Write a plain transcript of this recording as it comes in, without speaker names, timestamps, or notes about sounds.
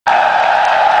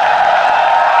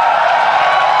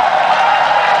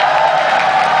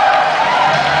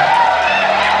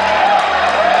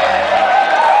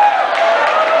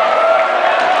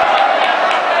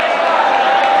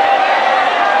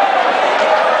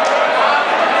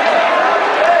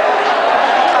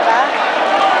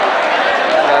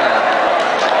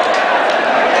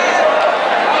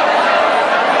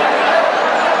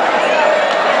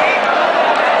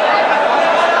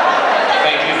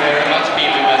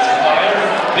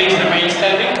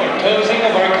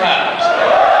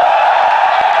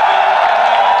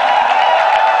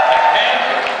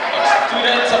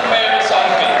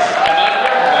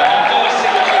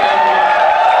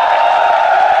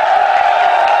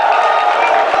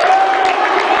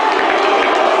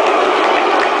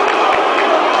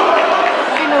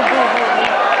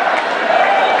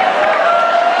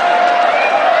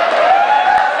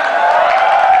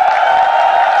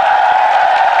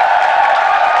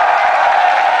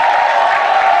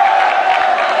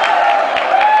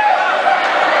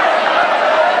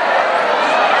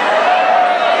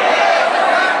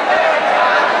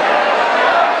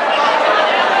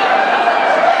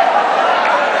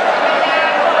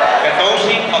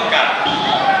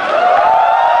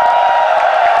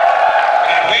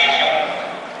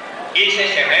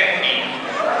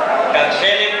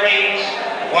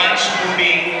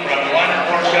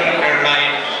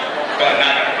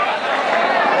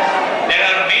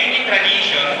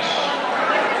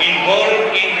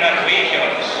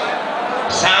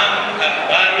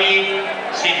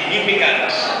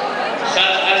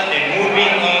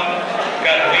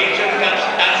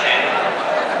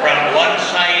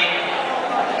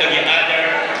to the other,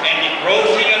 and the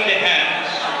crossing of the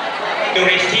hands to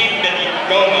receive the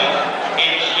diploma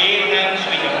and shake hands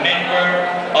with a member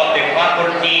of the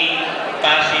faculty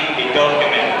passing the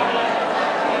document.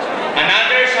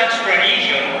 Another such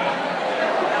tradition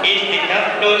is the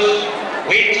Taplos,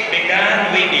 which began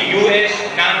with the U.S.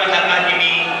 Naval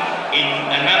Academy in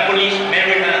Annapolis,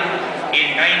 Maryland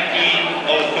in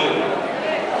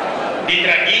 1902. The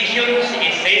tradition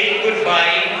is saying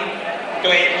goodbye to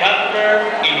a chapter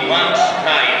in one's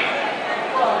life,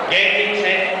 getting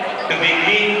set to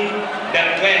begin the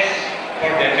quest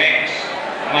for the next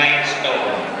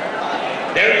milestone.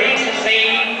 There is a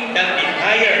saying that the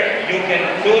higher you can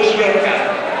push your cup,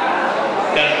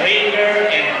 the greater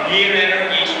and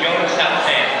dearer is your success.